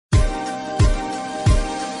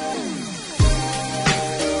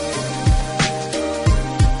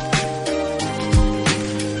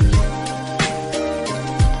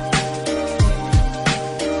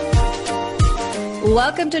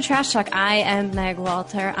Welcome to Trash Talk. I am Meg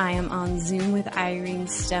Walter. I am on Zoom with Irene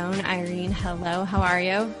Stone. Irene, hello. How are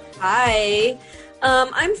you? Hi.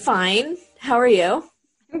 I'm fine. How are you?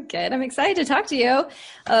 I'm good. I'm excited to talk to you.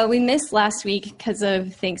 We missed last week because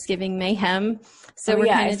of Thanksgiving mayhem. So we're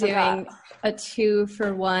kind of doing a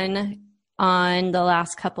 2-for-1 on the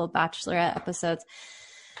last couple of Bachelorette episodes.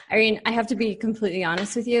 Irene, I have to be completely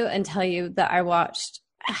honest with you and tell you that I watched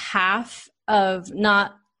half of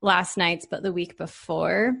not last night's, but the week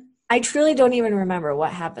before. I truly don't even remember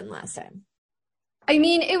what happened last time. I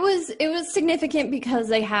mean, it was significant because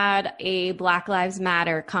they had a Black Lives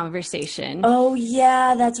Matter conversation. Oh,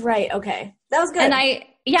 yeah, that's right. Okay. That was good. And I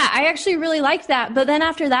actually really liked that. But then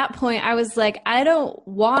after that point, I was like, I don't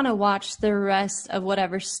want to watch the rest of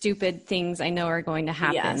whatever stupid things I know are going to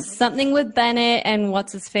happen. Yes. Something with Bennett and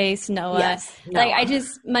what's his face, Noah. Yes, Noah. Like,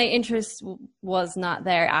 my interest was not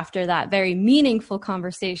there after that very meaningful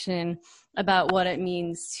conversation about what it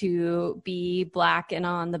means to be Black and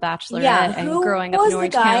on The Bachelorette and growing up in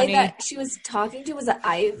Orange County. Who was the guy that she was talking to? Was it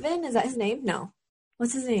Ivan? Is that his name? No.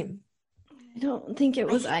 What's his name? I don't think it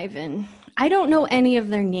was Ivan. I don't know any of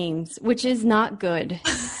their names, which is not good.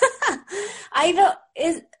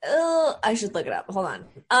 I should look it up. Hold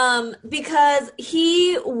on. Because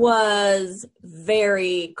he was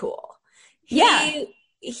very cool. He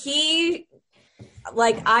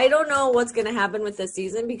like, I don't know what's going to happen with this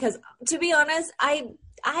season because, to be honest, I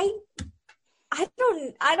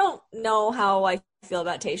don't know how I feel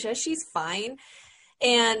about Tayshia. She's fine.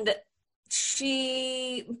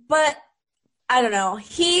 But I don't know.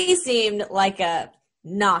 He seemed like a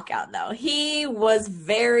knockout, though. He was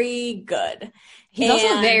very good. He's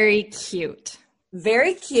also very cute.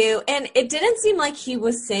 Very cute. And it didn't seem like he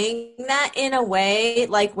was saying that in a way,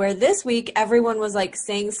 like, where this week everyone was, like,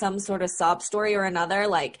 saying some sort of sob story or another,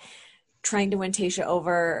 like, trying to win Tayshia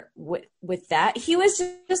over with that. He was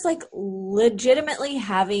just, like, legitimately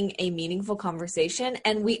having a meaningful conversation,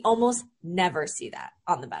 and we almost never see that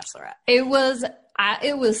on The Bachelorette. It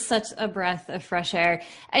was such a breath of fresh air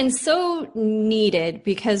and so needed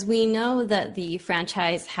because we know that the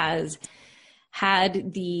franchise has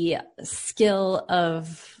had the skill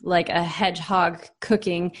of like a hedgehog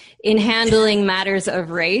cooking in handling matters of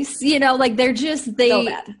race. You know, like they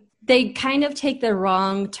kind of take the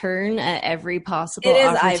wrong turn at every possible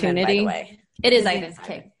opportunity. Ivan, by the way. It is Ivan.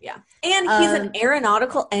 Okay. Yeah. And he's an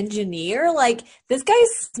aeronautical engineer. Like, this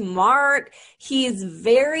guy's smart. He's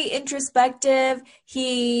very introspective.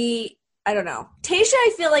 I don't know. Tayshia,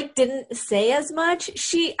 I feel like, didn't say as much.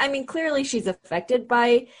 Clearly she's affected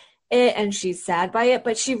by it and she's sad by it,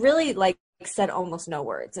 but she really, like, said almost no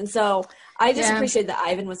words. And so I just appreciate that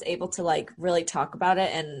Ivan was able to, like, really talk about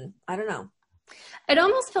it. And I don't know. It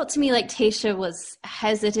almost felt to me like Tayshia was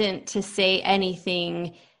hesitant to say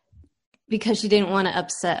anything because she didn't want to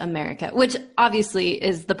upset America, which obviously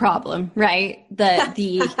is the problem, right? That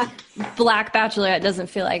the Black Bachelorette doesn't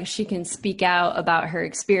feel like she can speak out about her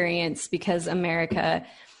experience because America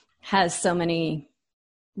has so many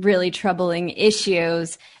really troubling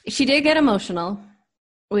issues. She did get emotional,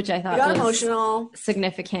 which I thought was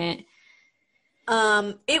significant.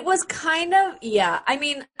 It was kind of, I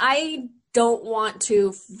mean, I don't want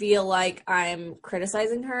to feel like I'm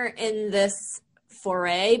criticizing her in this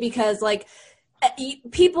foray because, like,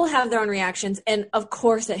 people have their own reactions, and of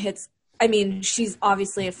course it hits. I mean, she's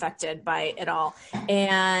obviously affected by it all,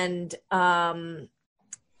 and I'm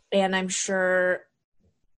sure.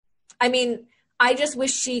 I mean, I just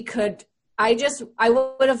wish she could. I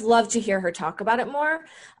would have loved to hear her talk about it more,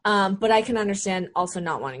 but I can understand also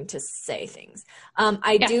not wanting to say things.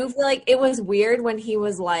 I do feel like it was weird when he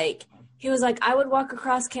was like, I would walk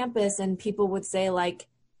across campus and people would say, like,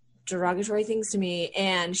 derogatory things to me,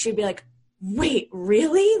 and she'd be like, wait,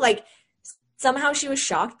 really? Like, somehow she was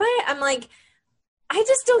shocked by it. I'm like, I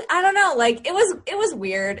don't know. Like, it was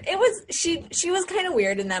weird. She was kind of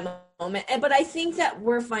weird in that moment. But I think that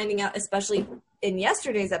we're finding out, especially in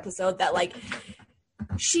yesterday's episode, that, like,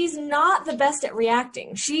 she's not the best at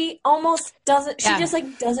reacting. She almost doesn't, she just,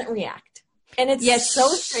 like, doesn't react. And it's so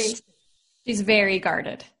strange. She's very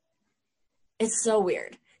guarded. It's so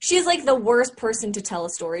weird. She's, like, the worst person to tell a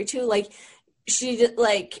story to. Like, she just,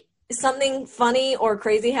 like, something funny or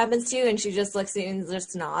crazy happens to you and she just looks at you and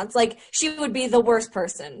just nods. Like, she would be the worst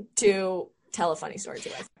person to tell a funny story to.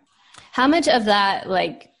 How much of that,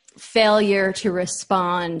 like, failure to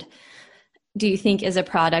respond do you think is a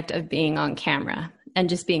product of being on camera and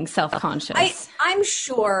just being self-conscious? I'm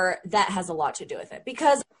sure that has a lot to do with it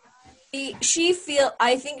because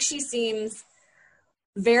I think she seems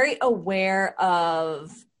very aware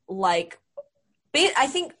of, like, I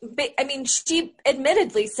think, I mean, she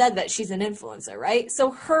admittedly said that she's an influencer, right?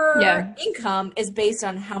 So her income is based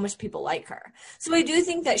on how much people like her. So I do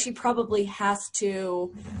think that she probably has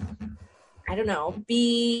to, I don't know,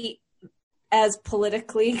 be as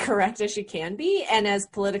politically correct as she can be and as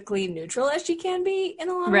politically neutral as she can be in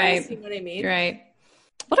a lot of ways. You know what I mean? Right.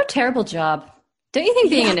 What a terrible job. Don't you think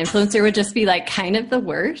being an influencer would just be like kind of the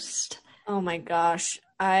worst? Oh my gosh.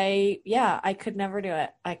 I could never do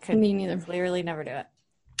it. I could Me neither. Clearly never do it.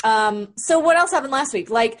 So what else happened last week?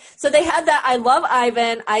 Like, so they had that I Love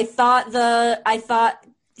Ivan. I thought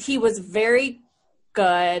he was very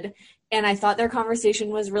good, and I thought their conversation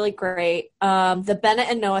was really great. The Bennett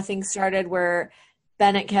and Noah thing started where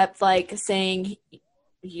Bennett kept like saying,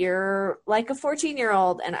 "You're like a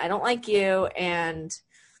 14-year-old and I don't like you," and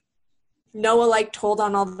Noah like told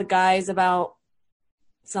on all the guys about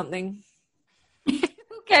something.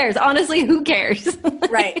 Who cares? Honestly, who cares?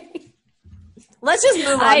 Right. Let's just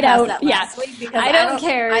move on past that last week because I don't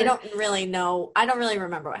care. I don't really know. I don't really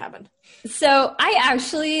remember what happened. So I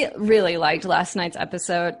actually really liked last night's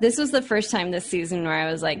episode. This was the first time this season where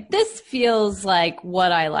I was like, this feels like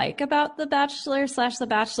what I like about The Bachelor / The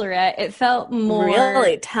Bachelorette. It felt more...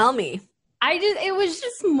 Really? Tell me. It was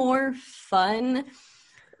just more fun.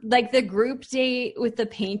 Like the group date with the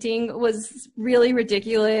painting was really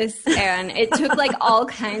ridiculous, and it took like all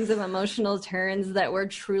kinds of emotional turns that were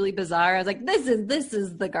truly bizarre. I was like, this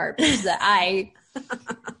is the garbage that I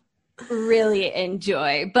really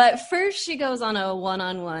enjoy. But first she goes on a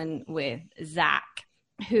one-on-one with Zach,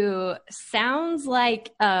 who sounds like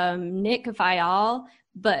Nick Viall,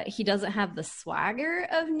 but he doesn't have the swagger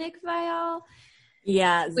of Nick Viall.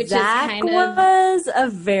 Yeah, Zach was a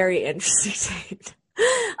very interesting date.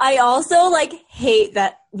 I also like hate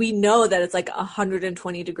that we know that it's like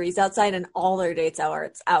 120 degrees outside and all their dates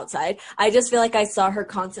are outside. I just feel like I saw her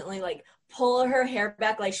constantly like pull her hair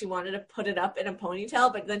back like she wanted to put it up in a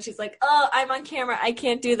ponytail, but then she's like, oh, I'm on camera, I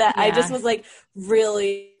can't do that. Yeah. I just was like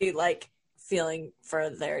really like feeling for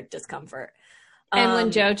their discomfort. And when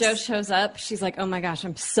JoJo shows up, she's like, oh my gosh,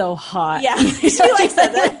 I'm so hot. Yeah, she like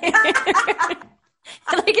said that.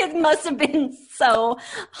 Like it must have been so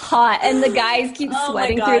hot, and the guys keep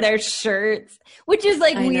sweating through their shirts, which is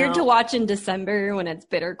like weird to watch in December when it's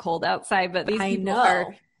bitter cold outside, but these people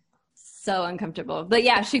are so uncomfortable. But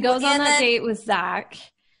yeah, she goes on that date with Zach.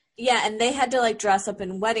 Yeah, and they had to like dress up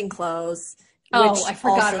in wedding clothes. Oh, I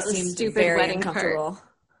forgot it was a stupid wedding part.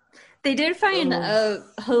 They did find a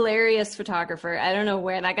hilarious photographer. I don't know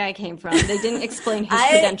where that guy came from. They didn't explain his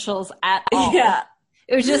credentials at all. Yeah.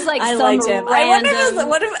 It was just like I liked him. I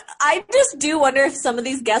wonder I just do wonder if some of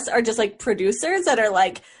these guests are just like producers that are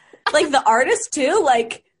like the artist too.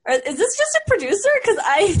 Like, is this just a producer? Because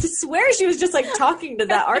I swear she was just like talking to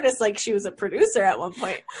that artist like she was a producer at one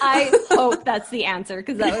point. I hope that's the answer,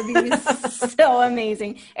 because that would be so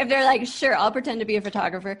amazing if they're like, sure, I'll pretend to be a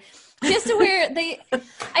photographer. Just to where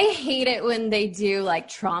I hate it when they do like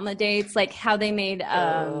trauma dates, like how they made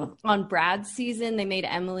on Brad's season, they made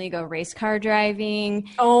Emily go race car driving.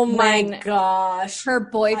 Oh my gosh. Her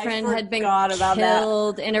boyfriend had been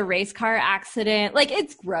killed in a race car accident. Like,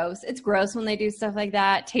 it's gross. It's gross when they do stuff like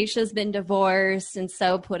that. Tayshia's been divorced, and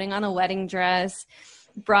so putting on a wedding dress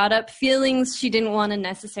brought up feelings she didn't want to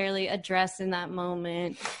necessarily address in that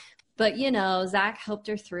moment. But, you know, Zach helped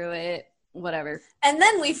her through it. Whatever. And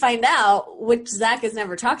then we find out, which Zach has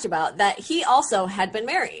never talked about, that he also had been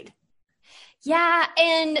married. Yeah,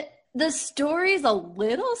 and the story's a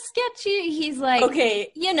little sketchy. He's like,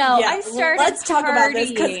 okay, you know, I started let's talk about this,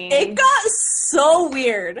 because it got so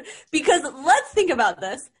weird. Because let's think about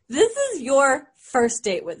this. This is your first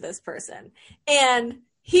date with this person. And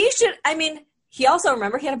he also,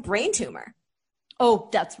 remember, he had a brain tumor. Oh,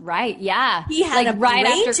 that's right. Yeah. He had a right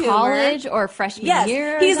after tumor. College or freshman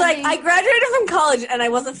year. He's like, I graduated from college and I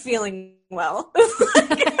wasn't feeling well.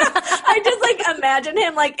 I just like imagine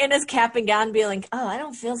him like in his cap and gown being like, oh, I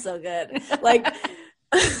don't feel so good. Like,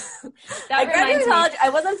 I graduated from college.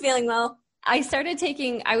 I wasn't feeling well. I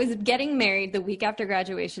was getting married the week after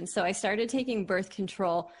graduation. So I started taking birth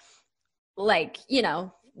control like, you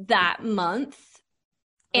know, that month.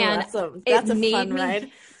 And that's a fun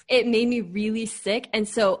ride. It made me really sick. And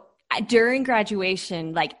so during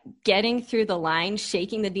graduation, like getting through the line,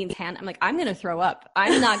 shaking the dean's hand, I'm like, I'm going to throw up.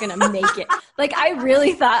 I'm not going to make it. Like, I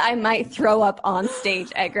really thought I might throw up on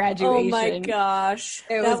stage at graduation. Oh my gosh.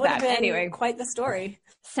 It was bad. Anyway, quite the story.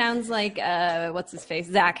 Sounds like, what's his face?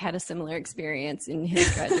 Zach had a similar experience in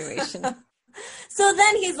his graduation. So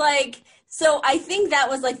then he's like, So I think that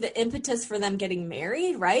was like the impetus for them getting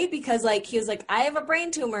married, right? Because like he was like, I have a brain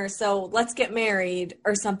tumor, so let's get married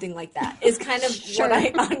or something like that. Is kind of Sure. what I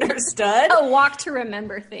understood. A walk to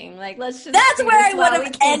remember thing. Like, let's just. That's do where I this while would we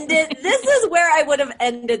have can. ended. This is where I would have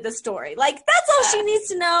ended the story. Like that's all she needs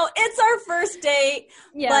to know. It's our first date.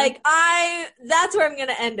 Yeah. Like that's where I'm going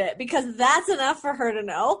to end it because that's enough for her to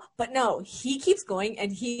know. But no, he keeps going and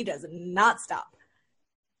he does not stop.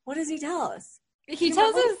 What does he tell us? He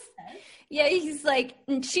tells us. Yeah, he's like,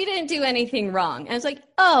 she didn't do anything wrong. And I was like,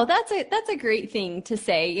 oh, that's a great thing to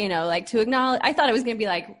say, you know, like to acknowledge. I thought it was going to be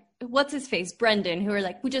like, what's his face, Brendan, who are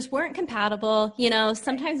like, we just weren't compatible. You know,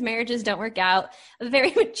 sometimes marriages don't work out. A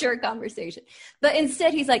very mature conversation. But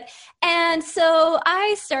instead he's like, and so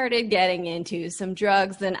I started getting into some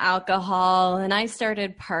drugs and alcohol and I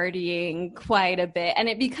started partying quite a bit. And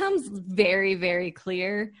it becomes very, very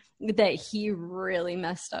clear that he really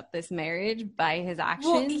messed up this marriage by his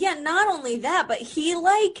actions. Well, yeah, not only that, but he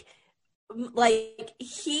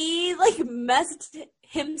messed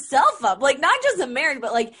himself up. Like not just the marriage,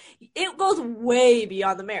 but like it goes way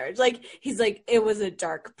beyond the marriage. Like he's like, it was a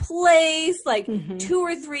dark place, like 2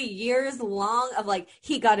 or 3 years long of like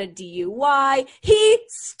he got a DUI. He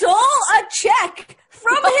stole a check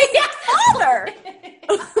from his father.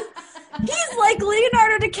 He's like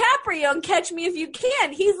Leonardo DiCaprio in Catch Me If You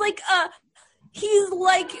Can. He's like,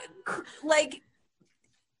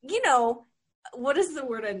 you know, what is the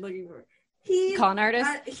word I'm looking for? Con artist?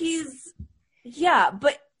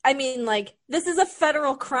 But I mean, like, this is a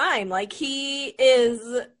federal crime. Like, this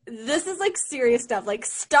is like serious stuff. Like,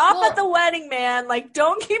 stop at the wedding, man. Like,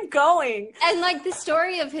 don't keep going. And like the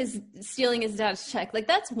story of his stealing his dad's check, like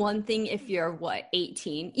that's one thing if you're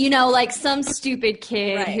 18, you know, like some stupid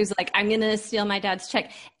kid who's like, I'm going to steal my dad's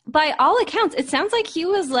check. By all accounts, it sounds like he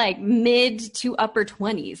was like mid to upper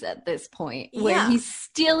 20s at this point where he's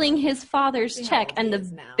stealing his father's check and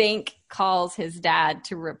the bank calls his dad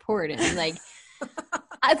to report it. And like,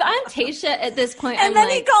 if I'm Tayshia at this point, and I'm then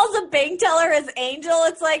like, he calls a bank teller his angel.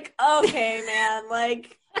 It's like, okay, man,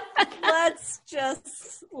 like, let's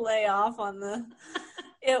just lay off on the.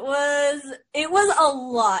 It was a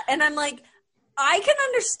lot, and I'm like, I can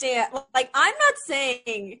understand. Like, I'm not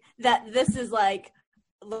saying that this is like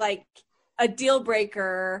a deal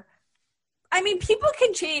breaker. I mean, people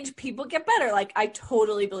can change, people get better. Like, I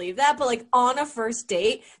totally believe that. But, like, on a first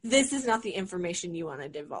date, this is not the information you want to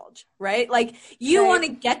divulge, right? Like, you want to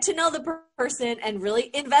get to know the person and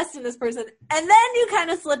really invest in this person. And then you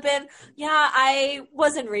kind of slip in, yeah, I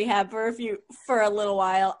was in rehab for a little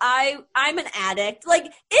while. I'm an addict.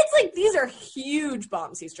 Like, it's like these are huge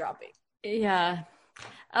bombs he's dropping. Yeah.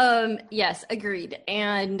 Yes, agreed.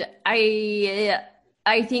 And I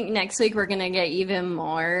think next week we're going to get even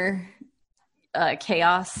more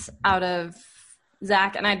chaos out of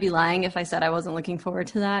Zach, and I'd be lying if I said I wasn't looking forward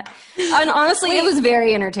to that. And honestly, it was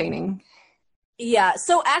very entertaining. Yeah.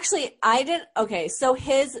 So actually, I did. Okay. So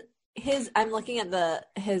his I'm looking at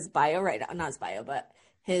his bio right now, not his bio, but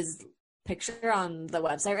his picture on the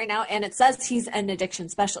website right now, and it says he's an addiction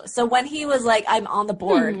specialist. So when he was like, I'm on the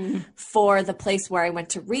board for the place where I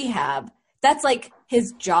went to rehab, that's like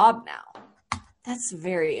his job now. That's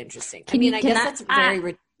very interesting. I guess that's very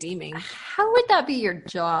redeeming. How would that be your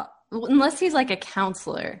job? Unless he's like a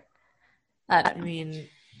counselor. I mean,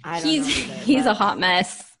 I don't know. He's a hot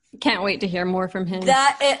mess. Can't wait to hear more from him.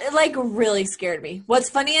 That it like really scared me. What's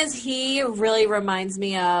funny is he really reminds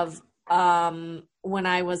me of when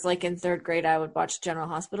I was like in 3rd grade, I would watch General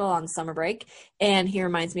Hospital on summer break, and he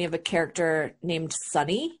reminds me of a character named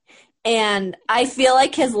Sonny. And I feel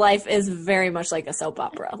like his life is very much like a soap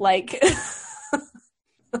opera. Like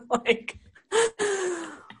like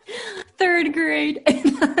 3rd grade.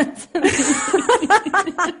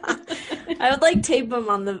 I would like tape him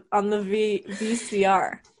on the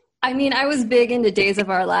VCR. I mean, I was big into Days of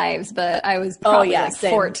Our Lives, but I was probably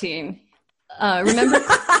 14. Remember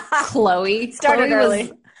Chloe? Started Chloe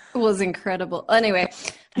early. Was incredible. Anyway,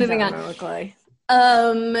 moving on. Chloe.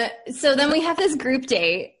 So then we have this group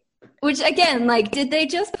date. Which, again, like, did they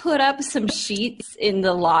just put up some sheets in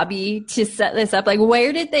the lobby to set this up? Like,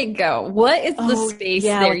 where did they go? What is the space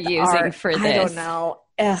they're using for this? I don't know.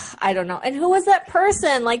 I don't know. And who was that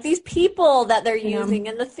person? Like, these people that they're using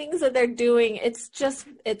and the things that they're doing.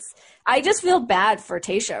 I just feel bad for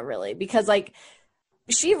Tayshia, really, because, like,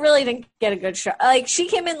 she really didn't get a good shot. Like, she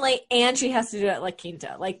came in late and she has to do it at La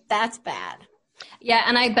Quinta. Like, that's bad. Yeah,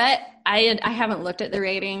 and I bet I haven't looked at the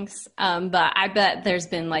ratings, but I bet there's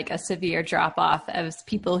been like a severe drop off as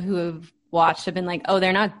people who have watched have been like, oh,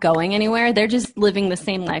 they're not going anywhere. They're just living the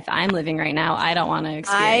same life I'm living right now. I don't want to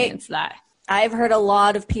experience that. I've heard a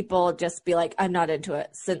lot of people just be like, I'm not into it.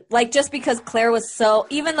 So, like, just because Claire was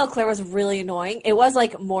even though Claire was really annoying, it was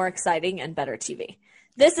like more exciting and better TV.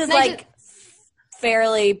 This is like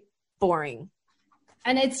fairly boring.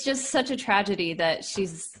 And it's just such a tragedy that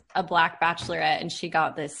she's a Black bachelorette and she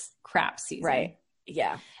got this crap season. Right.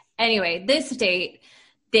 Yeah. Anyway, this date,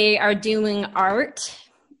 they are doing art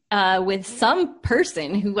with some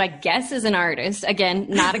person who I guess is an artist. Again,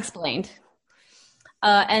 not explained.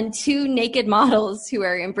 And 2 naked models who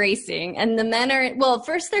are embracing. And the men are, well,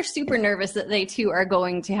 first they're super nervous that they too are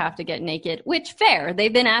going to have to get naked, which fair.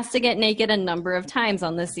 They've been asked to get naked a number of times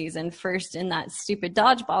on this season. First in that stupid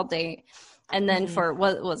dodgeball date. And then for,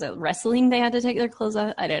 what was it, wrestling they had to take their clothes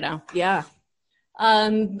off? I don't know. Yeah.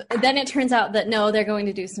 Then it turns out that no, they're going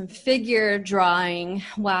to do some figure drawing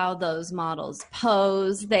while those models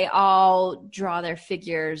pose. They all draw their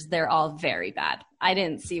figures. They're all very bad. I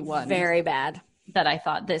didn't see one. Very bad. That I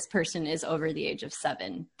thought this person is over the age of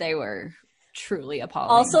 7. They were truly appalling.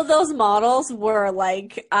 Also, those models were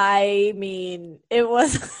like, I mean, it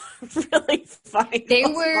was really funny. They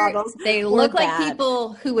look like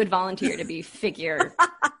people who would volunteer to be figure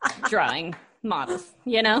drawing models,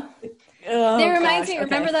 you know? Oh, they remind me,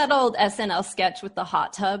 remember that old SNL sketch with the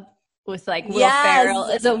hot tub with like Will Ferrell?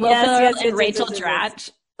 Is it Will Ferrell and Rachel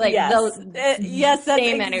Dratch? Like those yes, that's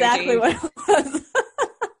same exactly energy. what it was.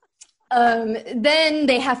 Then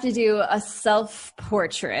they have to do a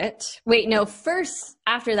self-portrait. Wait, no, first,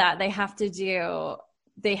 after that, they have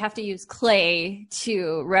to use clay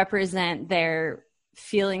to represent their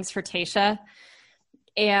feelings for Tayshia.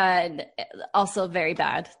 And also very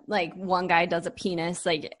bad. Like, one guy does a penis.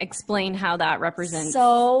 Like, explain how that represents.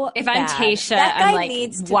 So if bad. I'm Tayshia, that guy I'm like,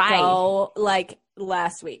 needs to why? go, like,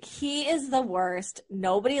 last week. He is the worst.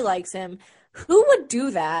 Nobody likes him. Who would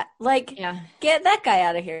do that? Like, get that guy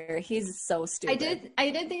out of here. He's so stupid.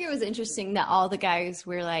 I did think it was interesting that all the guys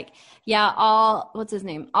were like, what's his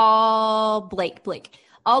name? Blake.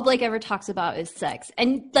 All Blake ever talks about is sex.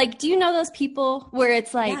 And like, do you know those people where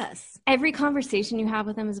it's like every conversation you have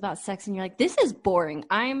with them is about sex and you're like, this is boring.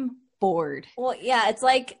 I'm bored. Well, yeah, it's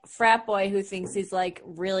like frat boy who thinks he's like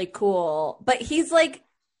really cool, but he's like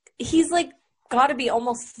got to be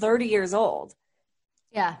almost 30 years old.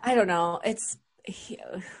 Yeah. I don't know. Yikes.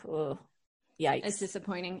 It's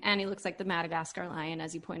disappointing. And he looks like the Madagascar lion,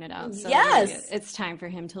 as you pointed out. So yes. It's time for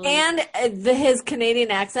him to leave. And his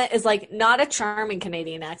Canadian accent is like not a charming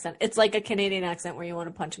Canadian accent. It's like a Canadian accent where you want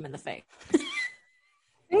to punch him in the face.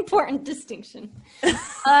 Important distinction.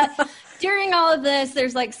 During all of this,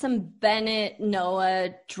 there's like some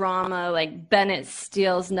Bennett-Noah drama. Like Bennett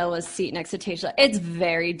steals Noah's seat next to Tayshia. It's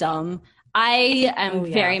very dumb. I am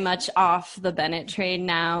very much off the Bennett train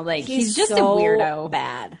now. Like he's just so a weirdo.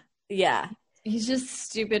 Bad. Yeah. He's just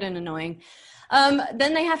stupid and annoying.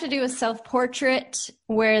 Then they have to do a self-portrait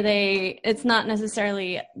where it's not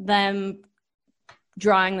necessarily them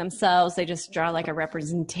drawing themselves. They just draw like a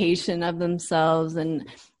representation of themselves. And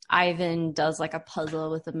Ivan does like a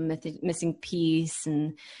puzzle with a missing piece,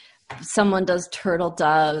 and someone does turtle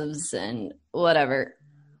doves and whatever.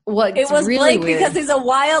 It was really Blake weird. Because he's a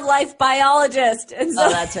wildlife biologist, and so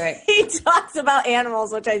that's right. He talks about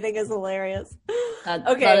animals, which I think is hilarious. That's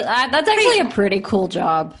actually a pretty cool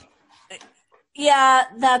job. Yeah,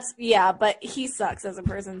 but he sucks as a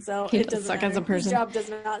person, so he it doesn't suck matter. As a person. His job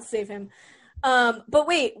does not save him. But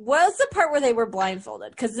wait, what was the part where they were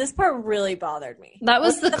blindfolded? Because this part really bothered me. That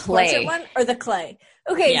was the clay one or the clay.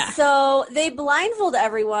 Okay, so they blindfold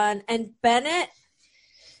everyone, and Bennett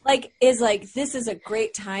is like, this is a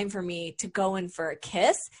great time for me to go in for a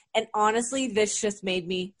kiss. And honestly, this just made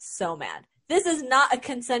me so mad. This is not a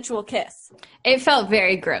consensual kiss. It felt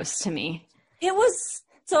very gross to me. It was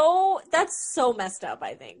that's so messed up,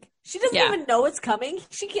 I think. She doesn't even know it's coming.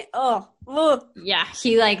 She can't, Yeah,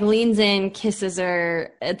 he leans in, kisses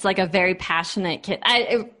her. It's like a very passionate kiss.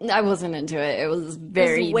 I wasn't into it. It was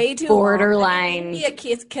way too borderline. Maybe a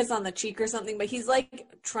kiss on the cheek or something, but he's like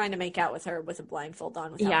trying to make out with her with a blindfold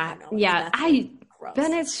on.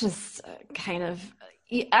 Bennett's just kind of.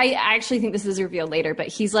 I actually think this is revealed later, but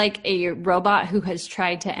he's like a robot who has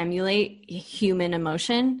tried to emulate human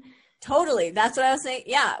emotion. Totally, that's what I was saying.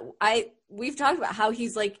 Yeah, we've talked about how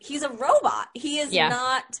he's a robot. He is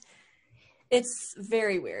not. It's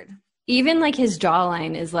very weird. Even like his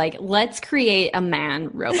jawline is like, let's create a man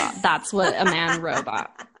robot. That's what a man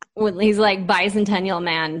robot. He's like bicentennial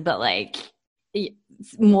man, but like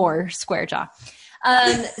more square jaw.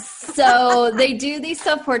 So they do these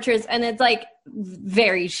self-portraits and it's like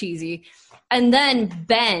very cheesy. And then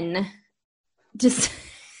Ben just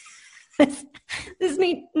this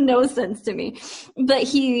made no sense to me. But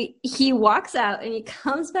he walks out and he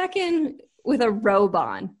comes back in with a robe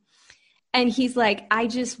on. And he's like, I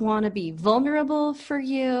just want to be vulnerable for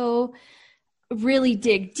you, really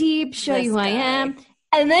dig deep, show you who I am.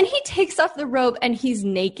 And then he takes off the robe and he's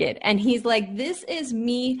naked. And he's like, this is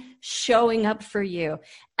me showing up for you.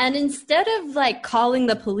 And instead of like calling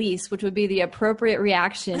the police, which would be the appropriate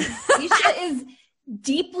reaction, Tisha is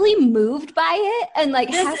deeply moved by it and like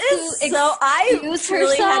this has is to so I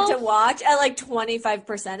truly herself. had to watch at like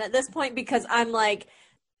 25% at this point because I'm like,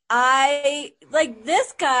 I like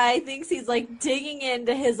this guy thinks he's like digging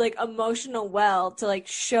into his like emotional well to like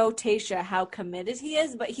show Tayshia how committed he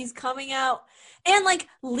is, but he's coming out and like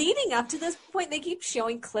leading up to this point, they keep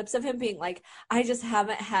showing clips of him being like, I just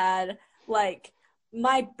haven't had like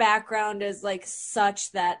my background is like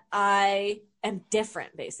such that I am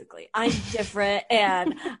different, basically. I'm different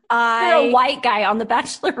and You're a white guy on The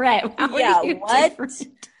Bachelorette. How are you what? different?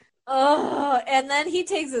 Oh, and then he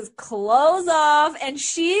takes his clothes off and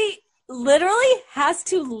she literally has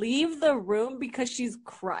to leave the room because she's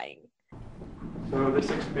crying. So this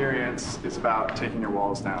experience is about taking your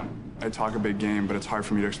walls down. I talk a big game, but it's hard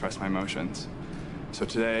for me to express my emotions. So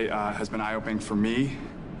today has been eye-opening for me.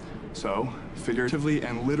 So figuratively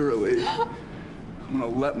and literally, I'm gonna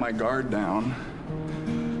let my guard down.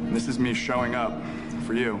 And this is me showing up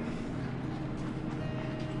for you.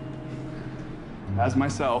 As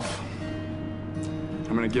myself,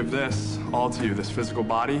 I'm gonna give this all to you, this physical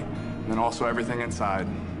body, and then also everything inside.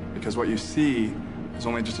 Because what you see is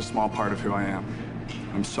only just a small part of who I am.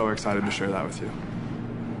 I'm so excited to share that with you.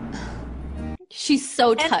 She's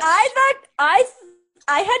so touched. And I thought,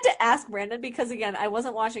 I had to ask Brandon because, again, I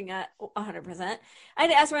wasn't watching it 100%. I had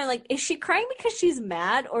to ask Brandon, like, is she crying because she's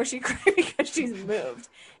mad or is she crying because she's moved?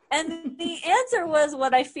 And the answer was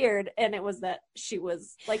what I feared, and it was that she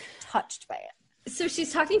was, like, touched by it. So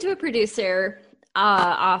she's talking to a producer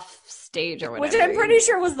off stage or whatever. Which I'm pretty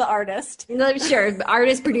sure was the artist. Sure,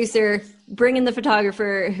 artist, producer, bring in the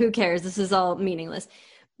photographer, who cares? This is all meaningless.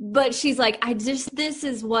 But she's like, this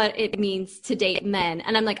is what it means to date men.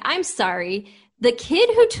 And I'm like, I'm sorry. The kid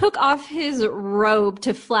who took off his robe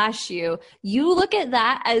to flash you, you look at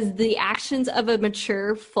that as the actions of a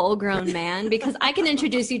mature, full-grown man? Because I can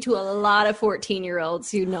introduce you to a lot of 14-year-olds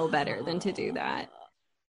who know better than to do that.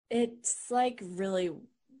 It's like really,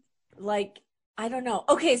 like, I don't know.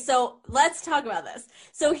 Okay, so let's talk about this.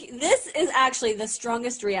 So this is actually the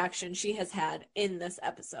strongest reaction she has had in this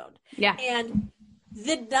episode. Yeah. And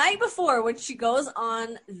the night before, when she goes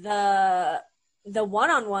on the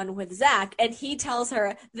one-on-one with Zach, and he tells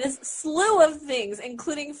her this slew of things,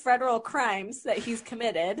 including federal crimes that he's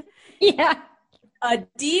committed. Yeah. A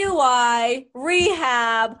DUI,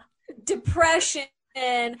 rehab, depression,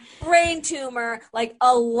 brain tumor, like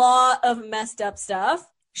a lot of messed up stuff.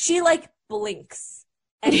 She like blinks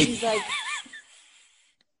and she's like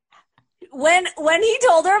when he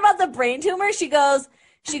told her about the brain tumor, she goes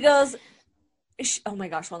oh my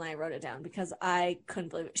gosh, well, now I wrote it down because I couldn't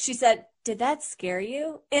believe it. She said, did that scare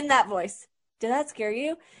you? In that voice. Did that scare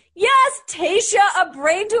you? Yes, Tayshia, a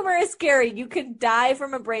brain tumor is scary. You could die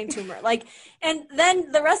from a brain tumor. Like, and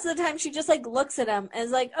then the rest of the time she just like looks at him and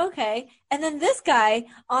is like, okay. And then this guy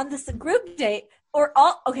on this group date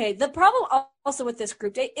the problem also with this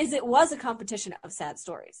group date is it was a competition of sad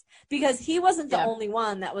stories because he wasn't the only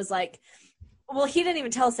one that was like, well, he didn't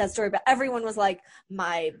even tell a sad story, but everyone was like,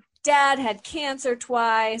 my dad had cancer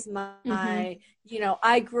twice. I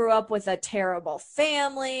grew up with a terrible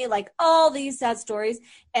family, like all these sad stories.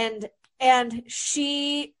 And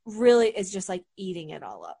she really is just like eating it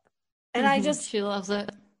all up. And she loves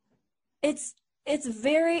it. It's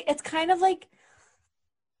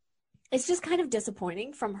just kind of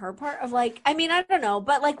disappointing from her part of like, I mean, I don't know,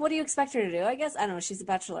 but like, what do you expect her to do? I guess, I don't know. She's a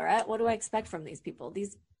bachelorette. What do I expect from these people?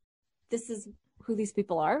 This is who these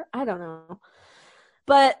people are. I don't know.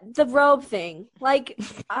 But the robe thing, like,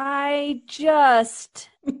 I just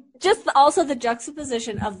also the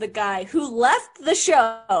juxtaposition of the guy who left the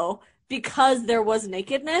show because there was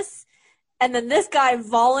nakedness, and then this guy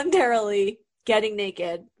voluntarily getting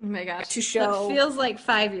naked. Oh my gosh. To show. That feels like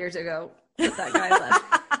 5 years ago that guy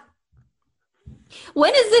left.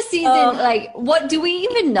 When is this season, what do we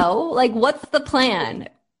even know? Like, what's the plan?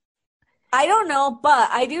 I don't know, but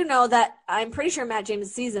I do know that I'm pretty sure Matt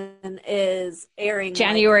James' season is airing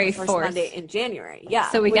January 4th. Monday in January. Yeah.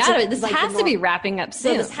 So we got it. This has to be wrapping up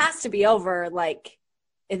soon. So this has to be over like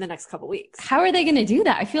in the next couple weeks. How are they going to do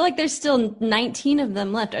that? I feel like there's still 19 of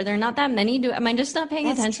them left. Are there not that many? Am I just not paying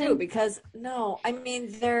attention? That's true because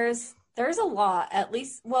there's a lot, at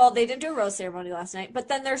least. Well, they didn't do a rose ceremony last night, but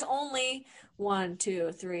then there's only 1,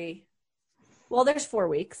 2, 3. Well, there's 4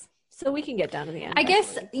 weeks. So we can get down to the end. I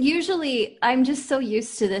guess usually I'm just so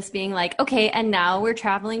used to this being like, okay, and now we're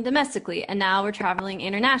traveling domestically and now we're traveling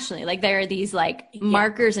internationally. Like there are these like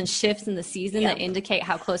markers and shifts in the season that indicate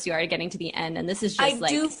how close you are to getting to the end. And this is just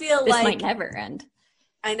do feel this like might never end.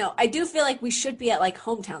 I know. I do feel like we should be at like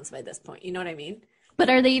hometowns by this point. You know what I mean? But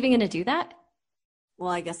are they even going to do that? Well,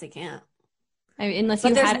 I guess they can't. I mean, unless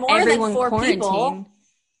you had everyone quarantined.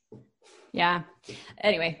 Yeah.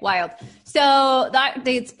 Anyway, wild. So that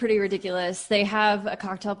date's pretty ridiculous. They have a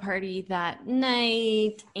cocktail party that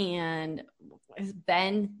night, and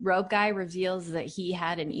Ben, Robe Guy, reveals that he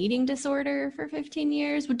had an eating disorder for 15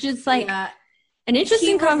 years, which is like an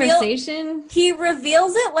interesting conversation. He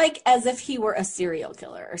reveals it like as if he were a serial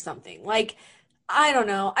killer or something. Like, I don't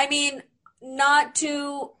know. I mean, not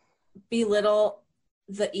to belittle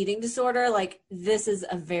the eating disorder, like this is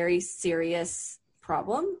a very serious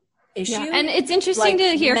issue. Yeah. And it's interesting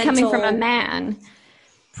to hear coming from a man.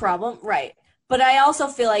 Problem, right. But I also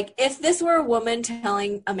feel like if this were a woman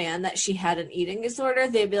telling a man that she had an eating disorder,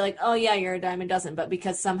 they'd be like, oh yeah, you're a dime a dozen. But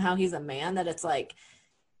because somehow he's a man, that it's like,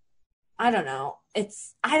 I don't know.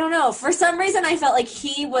 For some reason, I felt like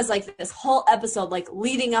he was like this whole episode, like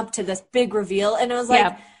leading up to this big reveal. And it was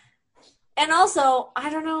like, and also, I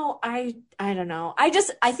don't know. I don't know. I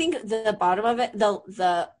think the bottom of it,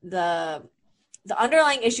 the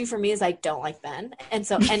underlying issue for me is I don't like Ben. And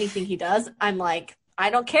so anything he does, I'm like, I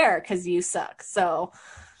don't care because you suck. So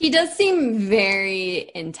he does seem very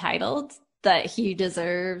entitled that he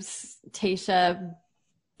deserves Tayshia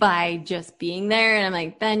by just being there. And I'm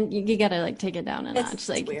like, Ben, you got to like take it down a notch. It's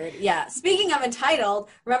like weird. Yeah. Speaking of entitled,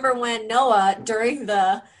 remember when Noah during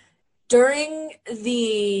the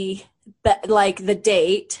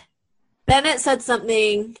date, Bennett said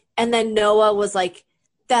something and then Noah was like,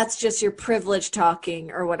 that's just your privilege talking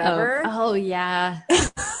or whatever. Oh yeah.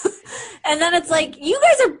 And then it's like, you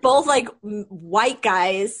guys are both like white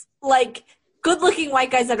guys, like good looking white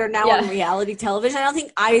guys that are now on reality television. I don't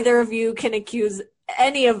think either of you can accuse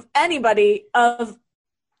anybody of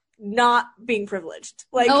not being privileged.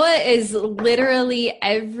 Like Noah is literally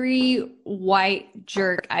every white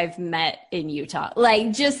jerk I've met in Utah.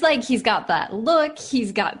 Like just like he's got that look,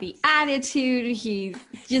 he's got the attitude, he's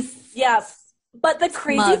just But the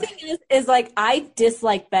crazy thing is like I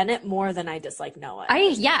dislike Bennett more than I dislike Noah.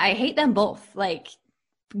 I hate them both. Like,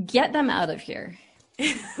 get them out of here.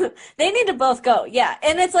 They need to both go. Yeah,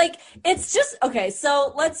 and it's like it's just okay.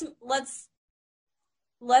 So let's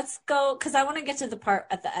go because I want to get to the part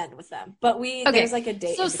at the end with them. But there's like a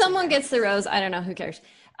date. So someone gets the rose. I don't know. Who cares?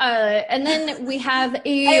 And then we have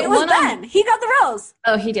it was Ben. He got the rose.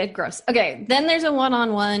 Oh, he did. Gross. Okay. Then there's a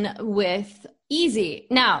one-on-one with Easy.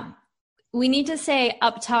 Now, we need to say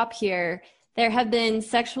up top here, there have been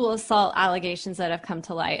sexual assault allegations that have come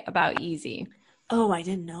to light about Easy. Oh, I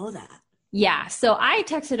didn't know that. Yeah. So I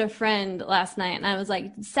texted a friend last night and I was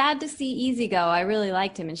like, sad to see Easy go. I really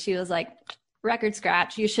liked him. And she was like, record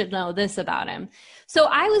scratch. You should know this about him. So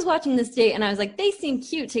I was watching this date and I was like, they seem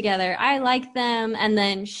cute together. I like them. And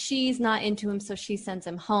then she's not into him. So she sends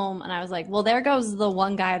him home. And I was like, well, there goes the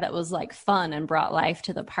one guy that was like fun and brought life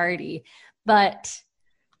to the party. But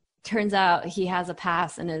turns out he has a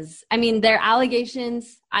past and they're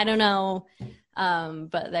allegations. I don't know.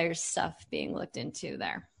 But there's stuff being looked into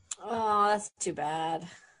there. Oh, that's too bad.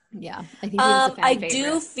 Yeah. I think he was a fan favorite.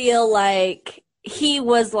 Do feel like he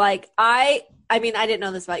was like, I didn't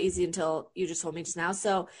know this about Easy until you just told me just now.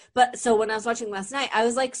 So when I was watching last night, I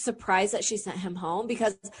was like surprised that she sent him home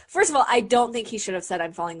because first of all, I don't think he should have said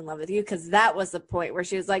I'm falling in love with you because that was the point where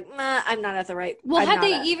she was like, I'm not at the right. Well, I'm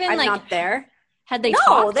not there. Had they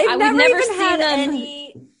talked? They've never even had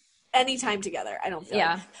any time together. I don't feel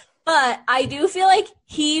like. But I do feel like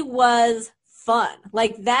he was fun.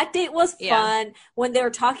 Like that date was fun. When they were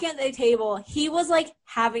talking at the table, he was like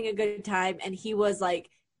having a good time and he was like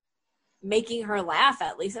making her laugh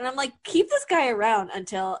at least. And I'm like, keep this guy around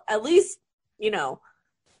until at least,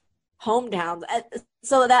 hometowns.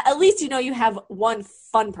 So that at least, you have one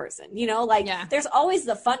fun person, there's always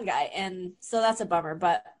the fun guy. And so that's a bummer,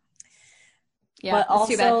 but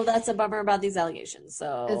also that's a bummer about these allegations.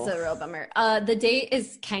 So it's a real bummer. The date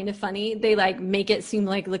is kind of funny. They like make it seem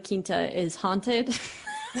like La Quinta is haunted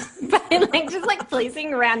by like just like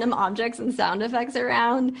placing random objects and sound effects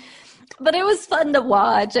around. But it was fun to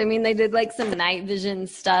watch. I mean, they did like some night vision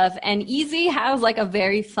stuff and Easy has like a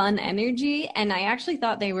very fun energy. And I actually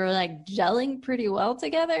thought they were like gelling pretty well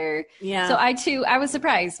together. Yeah. So I was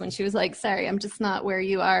surprised when she was like, sorry, I'm just not where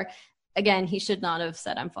you are. Again, he should not have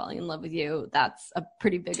said, I'm falling in love with you. That's a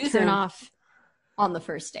pretty big turn off on the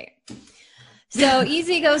first date.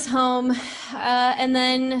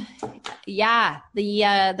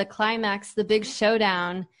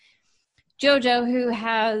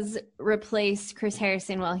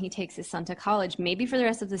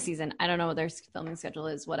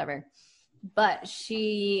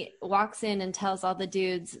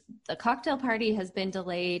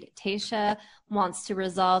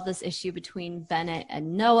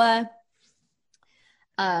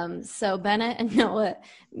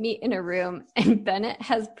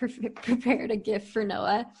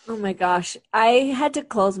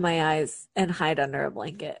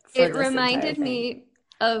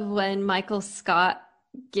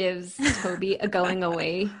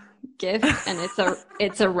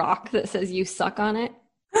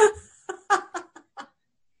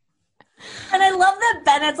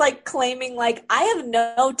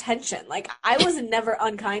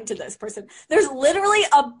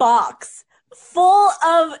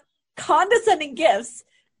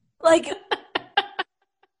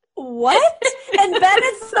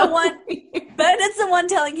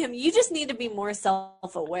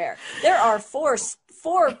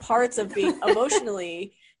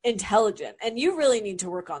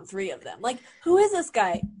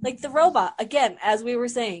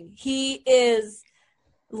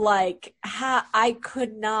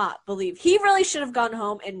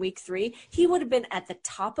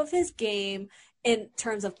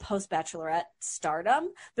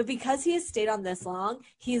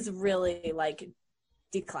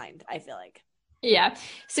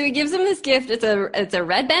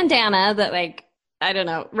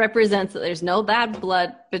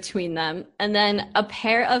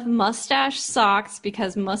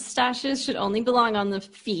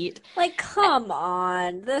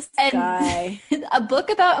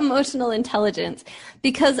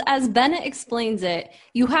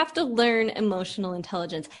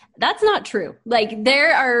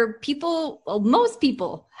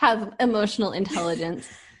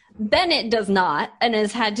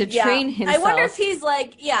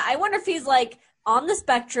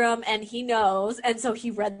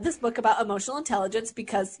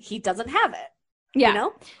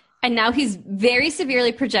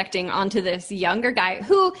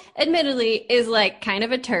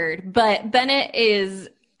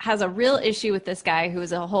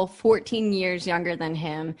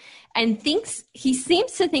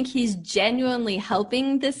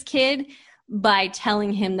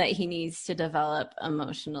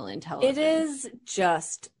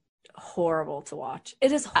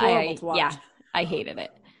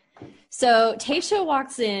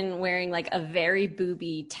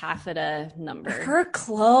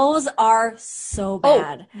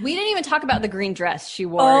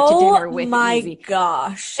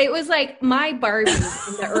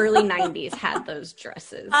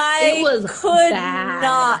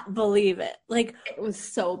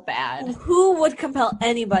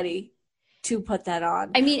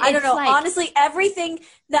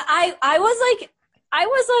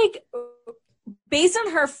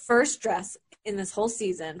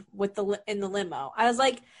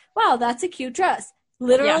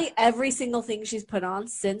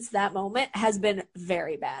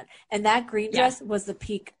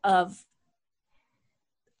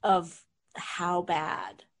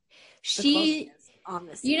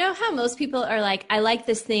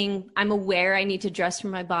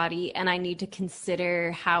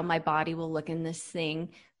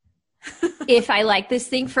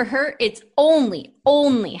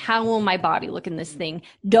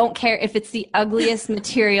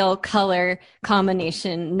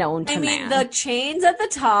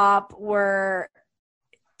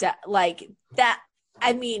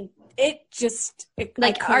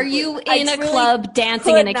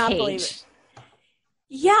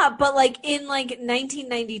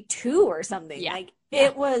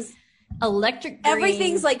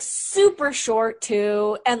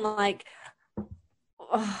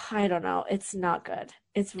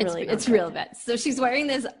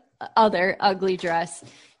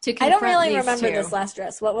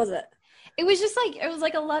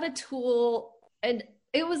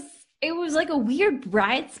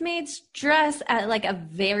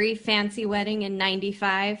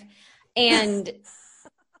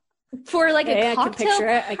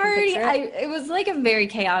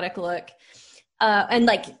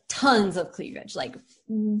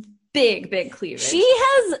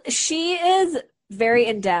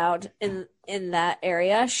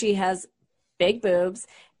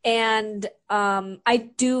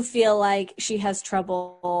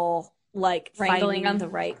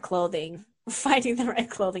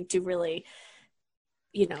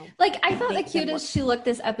 you know. Like, I thought the make them cutest she looked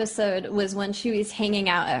this episode was when she was hanging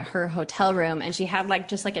out at her hotel room and she had like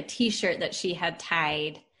just like a t-shirt that she had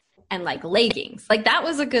tied and like leggings. Like, that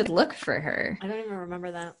was a good look for her. I don't even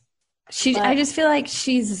remember that. I just feel like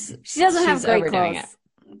she doesn't have great overdoing clothes.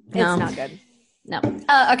 it. No. It's not good. No.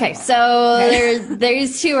 Okay, so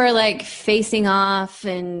these two are like facing off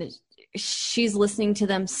and she's listening to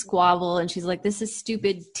them squabble and she's like, this is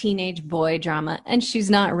stupid teenage boy drama. And she's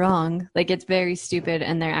not wrong. Like, it's very stupid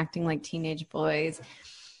and they're acting like teenage boys.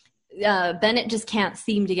 Bennett just can't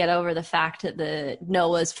seem to get over the fact that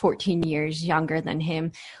Noah's 14 years younger than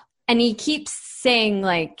him. And he keeps saying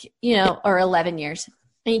like, you know, or 11 years.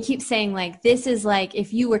 And he keeps saying like, this is like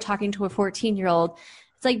if you were talking to a 14-year-old.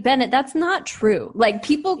 It's like, Bennett, that's not true. Like,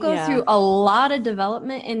 people go through a lot of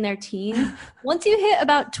development in their teens. Once you hit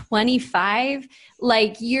about 25,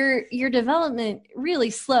 like your development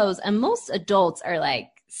really slows. And most adults are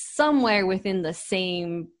like somewhere within the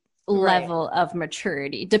same level of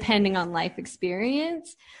maturity, depending on life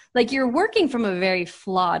experience. Like, you're working from a very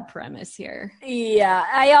flawed premise here. Yeah,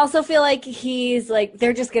 I also feel like he's like,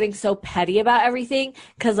 they're just getting so petty about everything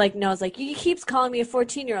because like Noah's like, he keeps calling me a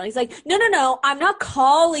 14-year-old. He's like, no, I'm not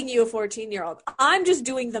calling you a 14-year-old. I'm just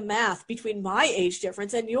doing the math between my age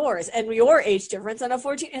difference and your age difference and a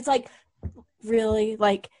 14. It's like, really?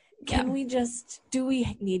 Like, can we just, do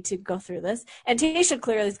we need to go through this? And Tayshia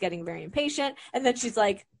clearly is getting very impatient. And then she's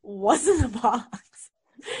like, what's in the box?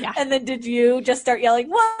 Yeah. And then did you just start yelling,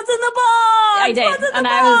 what's in the box? I did. And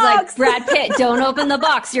I was like, Brad Pitt, don't open the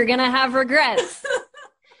box. You're going to have regrets.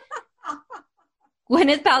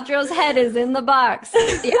 Gwyneth Paltrow's head is in the box.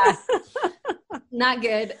 Yeah. Not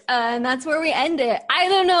good. And that's where we end it. I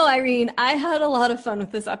don't know, Irene. I had a lot of fun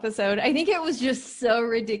with this episode. I think it was just so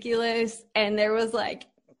ridiculous. And there was like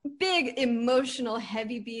big emotional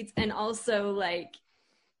heavy beats and also like,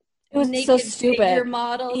 it was naked so stupid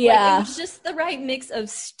model. Yeah. Like, it was just the right mix of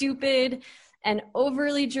stupid and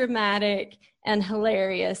overly dramatic and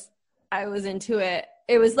hilarious. I was into it.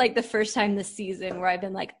 It was like the first time this season where I've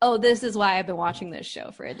been like, oh, this is why I've been watching this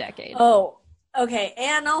show for a decade. Oh, okay.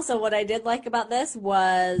 And also what I did like about this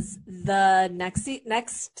was the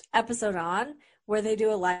next episode on where they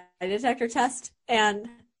do a lie detector test. And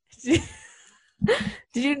did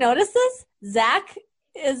you notice this? Zach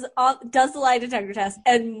does the lie detector test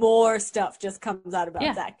and more stuff just comes out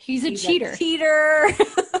about Zach. He's a cheater.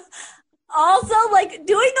 Also, like,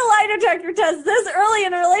 doing the lie detector test this early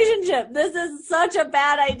in a relationship, this is such a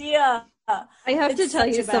bad idea. I have to tell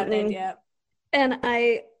you something. And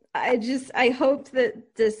I hope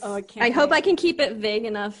that this, I hope I can keep it vague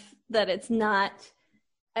enough that it's not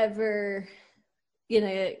ever, you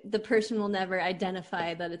know, the person will never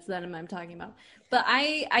identify that it's them I'm talking about. But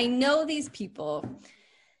I know these people.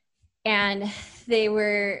 And they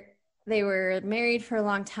were married for a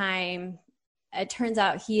long time. It turns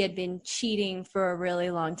out he had been cheating for a really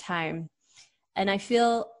long time. And I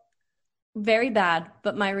feel very bad,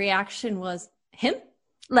 but my reaction was him.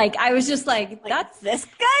 Like, I was just like that's this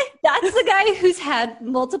guy? That's the guy who's had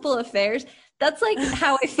multiple affairs. That's like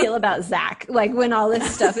how I feel about Zach. Like, when all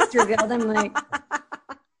this stuff is revealed, I'm like,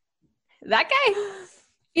 that guy?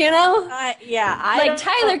 You know? Like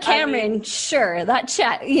Tyler Cameron, sure, that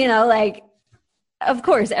chat, you know, like, of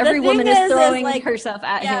course, every woman is throwing herself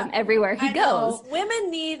at him everywhere he goes.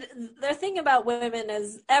 Women their thing about women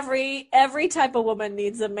is every type of woman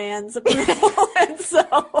needs a man's approval. And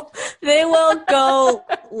so they will go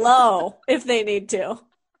low if they need to.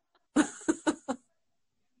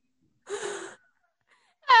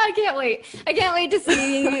 I can't wait. I can't wait to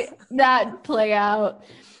see that play out.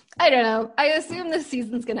 I don't know. I assume the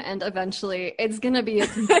season's going to end eventually. It's going to be a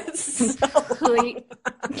complete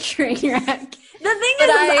train wreck. The thing is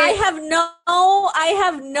I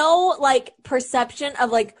have no like perception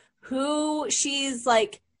of like who she's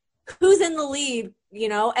like, who's in the lead, you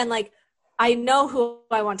know? And like, I know who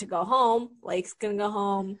I want to go home. Lake's going to go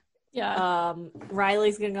home. Yeah.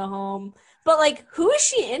 Riley's going to go home. But like, who is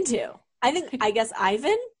she into? I guess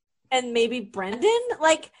Ivan and maybe Brendan.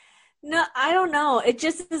 Like, no, I don't know. It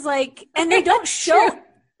just is like, and they don't show.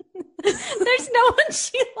 There's no one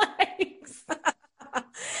she likes.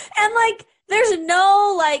 And like, there's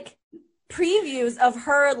no like previews of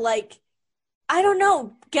her, like, I don't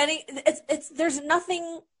know, there's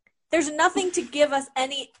nothing to give us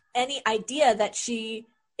any idea that she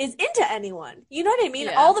is into anyone. You know what I mean?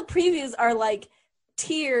 Yeah. All the previews are like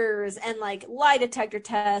tears and like lie detector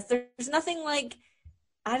tests. There's nothing like,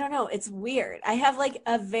 I don't know. It's weird. I have like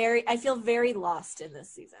I feel very lost in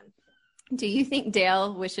this season. Do you think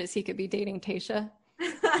Dale wishes he could be dating Tayshia?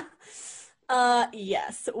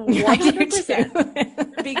 Yes, I do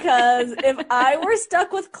 100%. Because if I were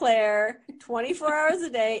stuck with Claire 24 hours a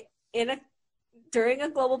day during a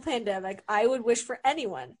global pandemic, I would wish for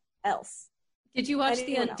anyone else. Did you watch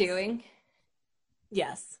Anyone The Undoing?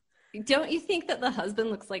 Yes. Don't you think that the husband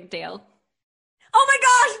looks like Dale? Oh my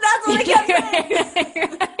gosh, that's what I kept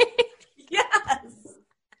saying. Right? Yes.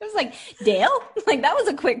 I was like, Dale? Like, that was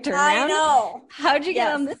a quick turnaround. I know. How'd you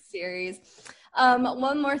get on this series?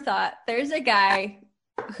 One more thought. There's a guy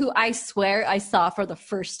who I swear I saw for the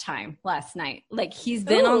first time last night. Like, he's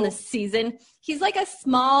been on this season. He's like a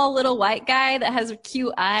small little white guy that has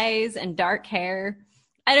cute eyes and dark hair.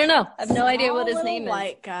 I don't know. I have no idea what his name is.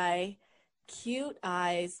 White guy, cute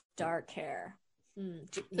eyes, dark hair.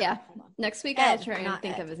 Yeah. Next week I'll try and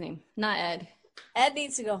think of his name. Not Ed. Ed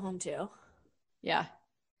needs to go home too. Yeah.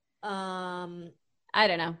 I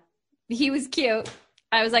don't know. He was cute.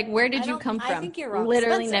 I was like, where did you come from? I think you're wrong.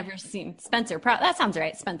 Literally Spencer. never seen Spencer. That sounds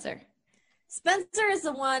right. Spencer. Spencer is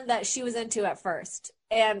the one that she was into at first,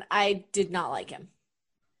 and I did not like him.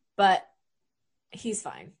 But he's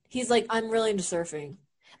fine. He's like, I'm really into surfing.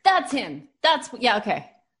 That's him. Yeah,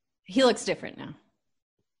 okay. He looks different now.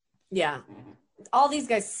 Yeah. All these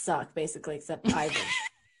guys suck, basically, except Ivan.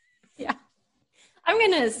 Yeah. I'm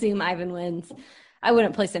going to assume Ivan wins. I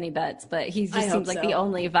wouldn't place any bets, but he just seems like the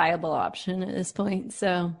only viable option at this point.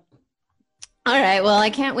 So, all right. Well, I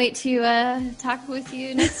can't wait to talk with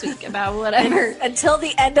you next week about whatever. Until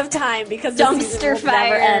the end of time, because dumpster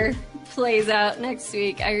fire plays out next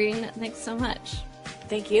week. Irene, thanks so much.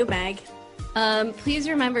 Thank you, Meg. Please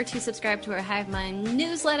remember to subscribe to our Hive Mind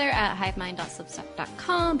newsletter at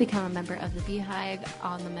hivemind.substack.com. Become a member of the Beehive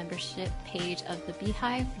on the membership page of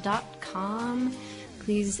thebeehive.com.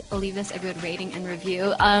 Please leave us a good rating and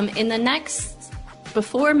review. In the next,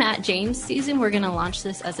 before Matt James season, we're going to launch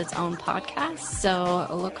this as its own podcast. So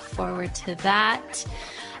look forward to that.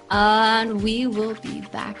 And we will be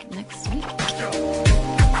back next week.